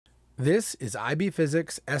This is IB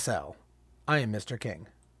Physics SL. I am Mr. King.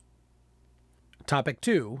 Topic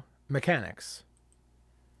 2, Mechanics.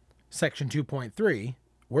 Section 2.3,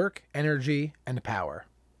 Work, Energy, and Power.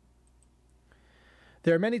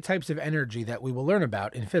 There are many types of energy that we will learn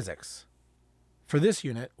about in physics. For this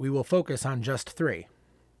unit, we will focus on just 3.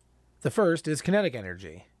 The first is kinetic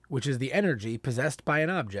energy, which is the energy possessed by an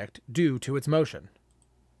object due to its motion.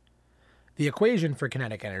 The equation for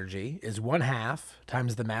kinetic energy is 1/2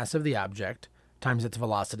 times the mass of the object times its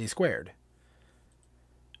velocity squared.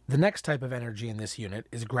 The next type of energy in this unit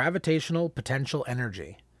is gravitational potential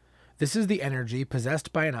energy. This is the energy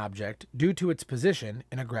possessed by an object due to its position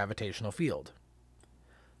in a gravitational field.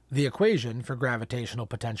 The equation for gravitational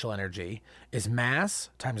potential energy is mass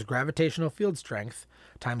times gravitational field strength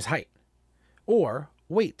times height, or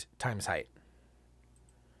weight times height.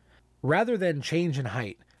 Rather than change in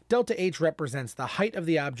height, delta H represents the height of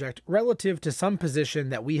the object relative to some position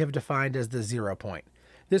that we have defined as the 0 point.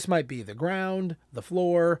 This might be the ground, the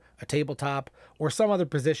floor, a tabletop, or some other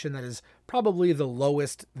position that is probably the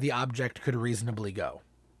lowest the object could reasonably go.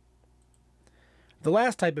 The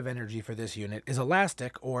last type of energy for this unit is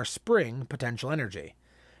elastic or spring potential energy.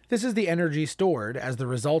 This is the energy stored as the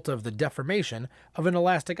result of the deformation of an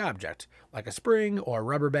elastic object, like a spring or a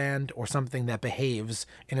rubber band or something that behaves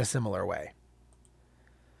in a similar way.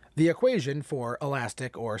 The equation for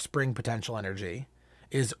elastic or spring potential energy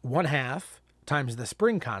is 1/2 times the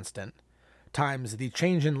spring constant times the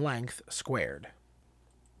change in length squared.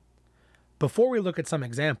 Before we look at some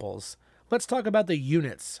examples, let's talk about the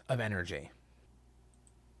units of energy.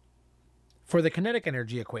 For the kinetic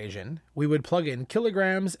energy equation, we would plug in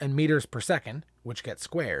kilograms and meters per second, which gets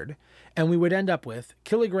squared, and we would end up with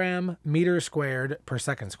kilogram meters squared per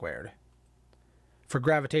second squared. For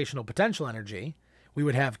gravitational potential energy, we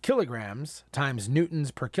would have kilograms times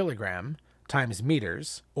newtons per kilogram times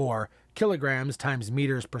meters, or kilograms times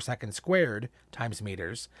meters per second squared times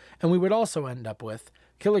meters, and we would also end up with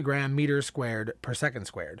kilogram meters squared per second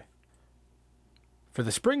squared. For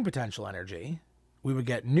the spring potential energy, we would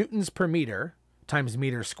get newtons per meter times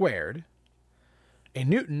meters squared. A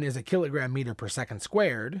newton is a kilogram meter per second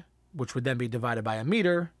squared, which would then be divided by a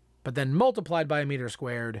meter, but then multiplied by a meter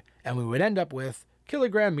squared, and we would end up with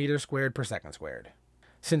kilogram meter squared per second squared.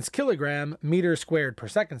 Since kilogram meter squared per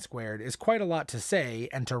second squared is quite a lot to say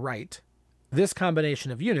and to write, this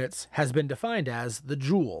combination of units has been defined as the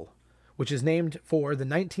joule, which is named for the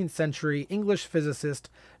 19th century English physicist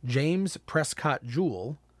James Prescott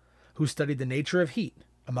Joule, who studied the nature of heat,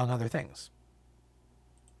 among other things.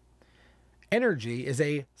 Energy is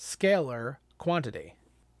a scalar quantity.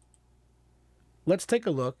 Let's take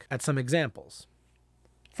a look at some examples.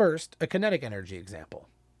 First, a kinetic energy example.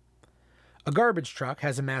 A garbage truck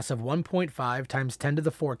has a mass of 1.5 times 10 to the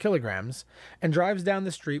 4 kilograms and drives down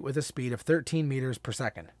the street with a speed of 13 meters per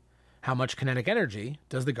second. How much kinetic energy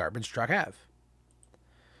does the garbage truck have?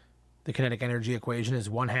 The kinetic energy equation is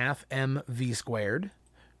 1/2 mv squared.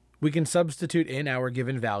 We can substitute in our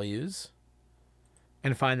given values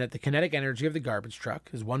and find that the kinetic energy of the garbage truck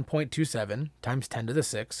is 1.27 times 10 to the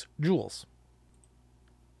 6 joules.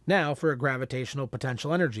 Now for a gravitational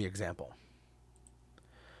potential energy example.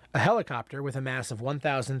 A helicopter with a mass of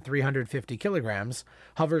 1,350 kilograms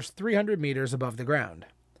hovers 300 meters above the ground.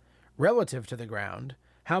 Relative to the ground,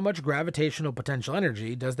 how much gravitational potential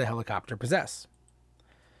energy does the helicopter possess?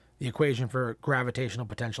 The equation for gravitational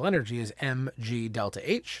potential energy is mg delta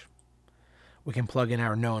H. We can plug in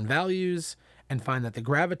our known values and find that the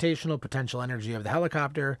gravitational potential energy of the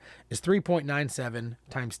helicopter is 3.97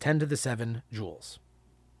 times 10 to the 7 joules.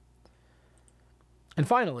 And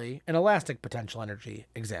finally, an elastic potential energy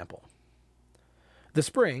example. The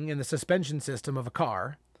spring in the suspension system of a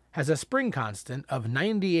car has a spring constant of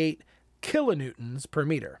 98 kilonewtons per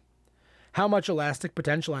meter. How much elastic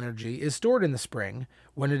potential energy is stored in the spring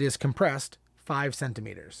when it is compressed 5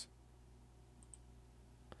 centimeters?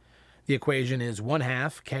 The equation is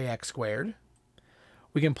 1/2 kx squared.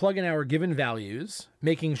 We can plug in our given values,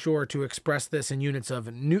 making sure to express this in units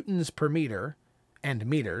of newtons per meter and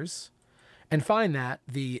meters, and find that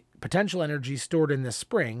the potential energy stored in this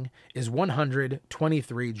spring is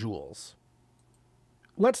 123 joules.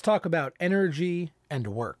 Let's talk about energy and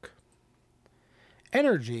work.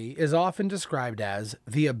 Energy is often described as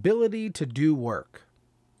the ability to do work.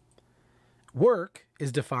 Work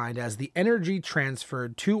is defined as the energy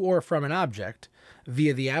transferred to or from an object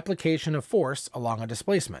via the application of force along a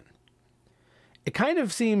displacement. It kind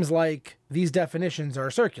of seems like these definitions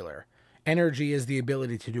are circular. Energy is the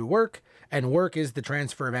ability to do work, and work is the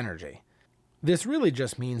transfer of energy. This really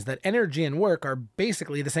just means that energy and work are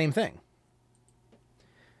basically the same thing.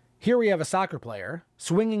 Here we have a soccer player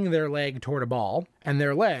swinging their leg toward a ball, and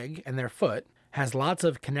their leg and their foot has lots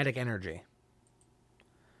of kinetic energy.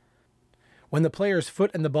 When the player's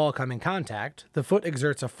foot and the ball come in contact, the foot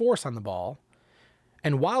exerts a force on the ball,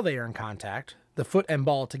 and while they are in contact, the foot and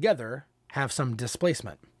ball together have some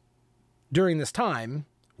displacement. During this time,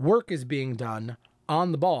 work is being done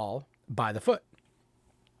on the ball by the foot.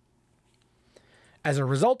 As a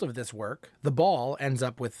result of this work, the ball ends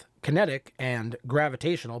up with kinetic and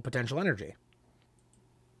gravitational potential energy.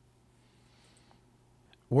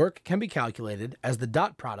 Work can be calculated as the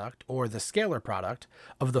dot product or the scalar product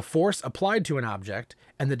of the force applied to an object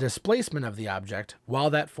and the displacement of the object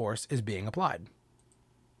while that force is being applied.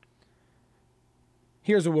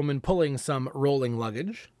 Here's a woman pulling some rolling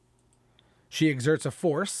luggage. She exerts a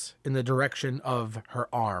force in the direction of her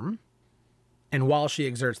arm, and while she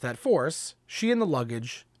exerts that force, she and the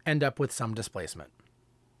luggage end up with some displacement.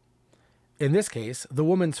 In this case, the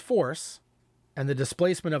woman's force and the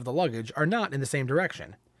displacement of the luggage are not in the same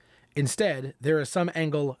direction. Instead, there is some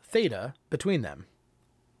angle theta between them.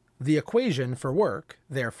 The equation for work,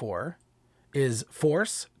 therefore, is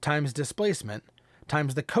force times displacement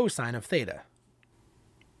times the cosine of theta.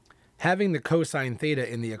 Having the cosine theta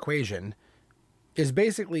in the equation is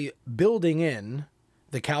basically building in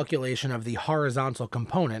the calculation of the horizontal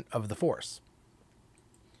component of the force.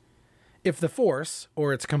 If the force,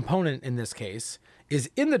 or its component in this case, is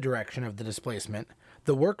in the direction of the displacement,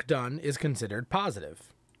 the work done is considered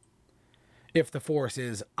positive. If the force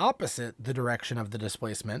is opposite the direction of the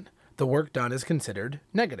displacement, the work done is considered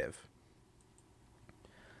negative.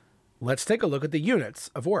 Let's take a look at the units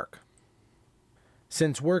of work.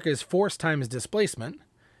 Since work is force times displacement,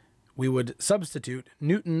 we would substitute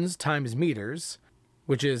newtons times meters,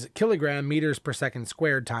 which is kilogram meters per second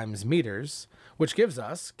squared times meters, which gives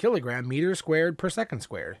us kilogram meters squared per second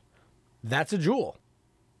squared. That's a joule.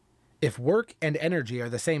 If work and energy are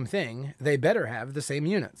the same thing, they better have the same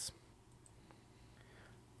units.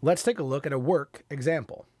 Let's take a look at a work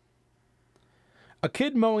example. A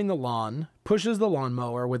kid mowing the lawn pushes the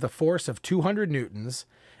lawnmower with a force of 200 newtons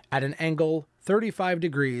at an angle 35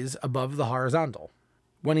 degrees above the horizontal.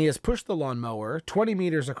 When he has pushed the lawnmower 20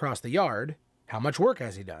 meters across the yard, how much work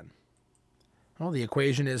has he done? Well, the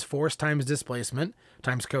equation is force times displacement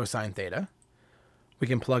times cosine theta. We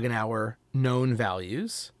can plug in our known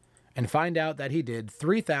values and find out that he did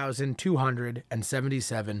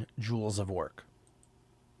 3,277 joules of work.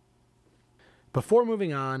 Before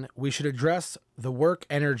moving on, we should address the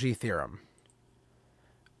work-energy theorem.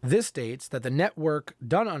 This states that the net work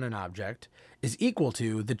done on an object is equal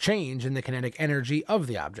to the change in the kinetic energy of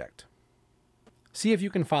the object. See if you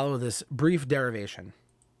can follow this brief derivation.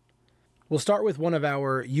 We'll start with one of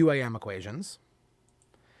our UAM equations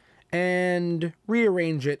and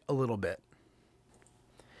rearrange it a little bit.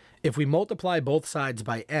 If we multiply both sides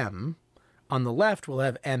by m, on the left we'll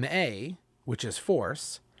have ma, which is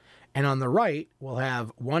force, and on the right we'll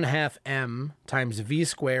have 1/2 m times v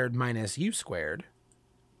squared minus u squared.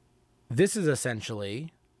 This is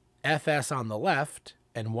essentially Fs on the left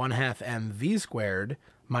and 1/2 mv squared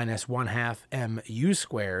minus 1/2 mu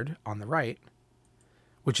squared on the right,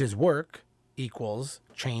 which is work equals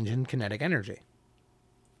change in kinetic energy.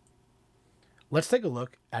 Let's take a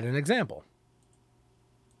look at an example.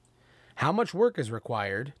 How much work is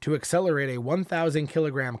required to accelerate a 1,000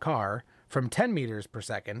 kilogram car from 10 meters per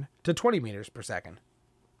second to 20 meters per second?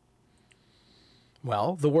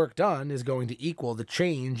 Well, the work done is going to equal the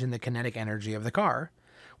change in the kinetic energy of the car,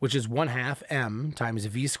 which is 1/2 m times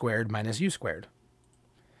v squared minus u squared.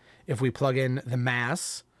 If we plug in the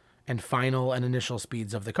mass and final and initial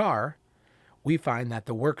speeds of the car, we find that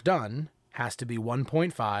the work done has to be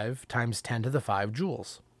 1.5 times 10 to the 5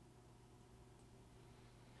 joules.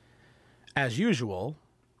 As usual,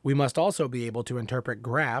 we must also be able to interpret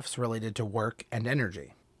graphs related to work and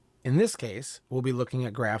energy. In this case, we'll be looking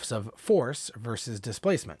at graphs of force versus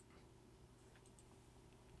displacement.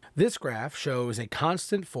 This graph shows a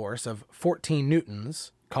constant force of 14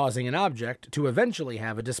 newtons, causing an object to eventually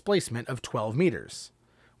have a displacement of 12 meters.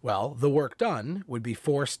 Well, the work done would be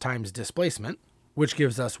force times displacement, which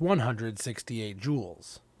gives us 168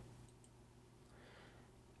 joules.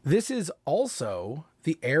 This is also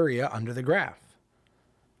the area under the graph.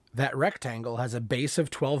 That rectangle has a base of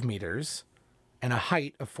 12 meters and a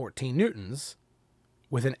height of 14 newtons,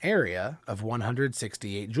 with an area of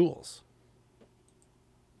 168 joules.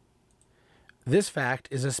 This fact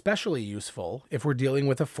is especially useful if we're dealing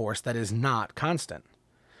with a force that is not constant.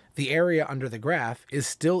 The area under the graph is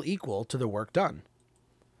still equal to the work done.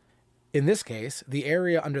 In this case, the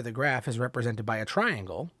area under the graph is represented by a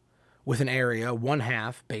triangle with an area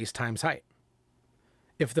 1/2 base times height.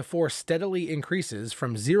 If the force steadily increases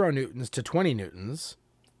from 0 newtons to 20 newtons,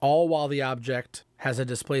 all while the object has a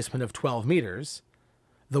displacement of 12 meters,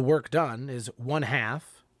 the work done is 1/2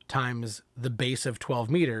 times the base of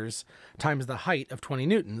 12 meters times the height of 20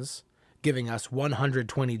 newtons, giving us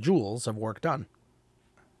 120 joules of work done.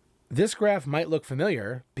 This graph might look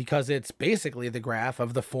familiar because it's basically the graph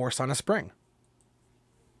of the force on a spring.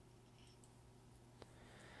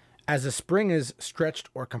 As a spring is stretched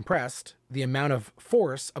or compressed, the amount of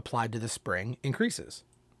force applied to the spring increases.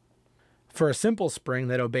 For a simple spring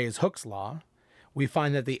that obeys Hooke's law, we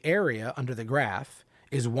find that the area under the graph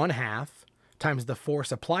is 1/2 times the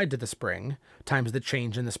force applied to the spring times the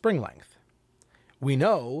change in the spring length. We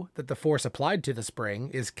know that the force applied to the spring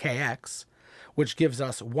is kx, which gives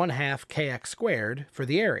us 1/2 kx squared for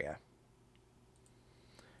the area.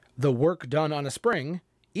 The work done on a spring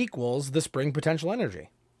equals the spring potential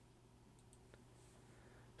energy.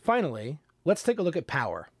 Finally, let's take a look at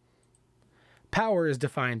power. Power is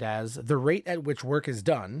defined as the rate at which work is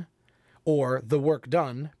done, or the work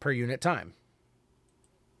done per unit time.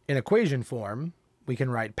 In equation form, we can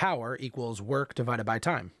write power equals work divided by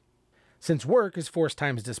time. Since work is force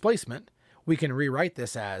times displacement, we can rewrite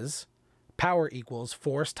this as power equals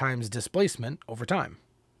force times displacement over time.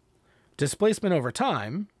 Displacement over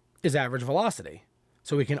time is average velocity,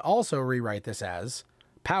 so we can also rewrite this as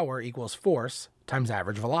power equals force times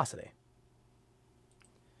average velocity.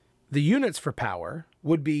 The units for power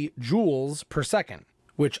would be joules per second,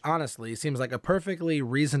 which honestly seems like a perfectly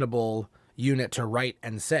reasonable unit to write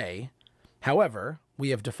and say. However, we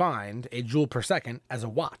have defined a joule per second as a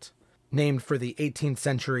watt, named for the 18th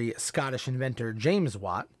century Scottish inventor James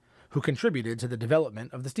Watt, who contributed to the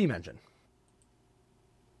development of the steam engine.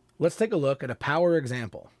 Let's take a look at a power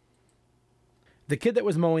example. The kid that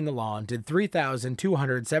was mowing the lawn did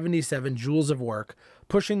 3,277 joules of work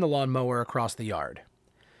pushing the lawnmower across the yard.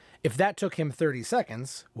 If that took him 30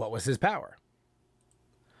 seconds, what was his power?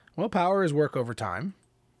 Well, power is work over time.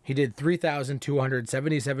 He did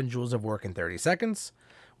 3,277 joules of work in 30 seconds,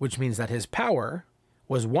 which means that his power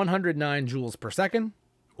was 109 joules per second,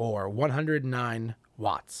 or 109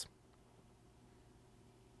 watts.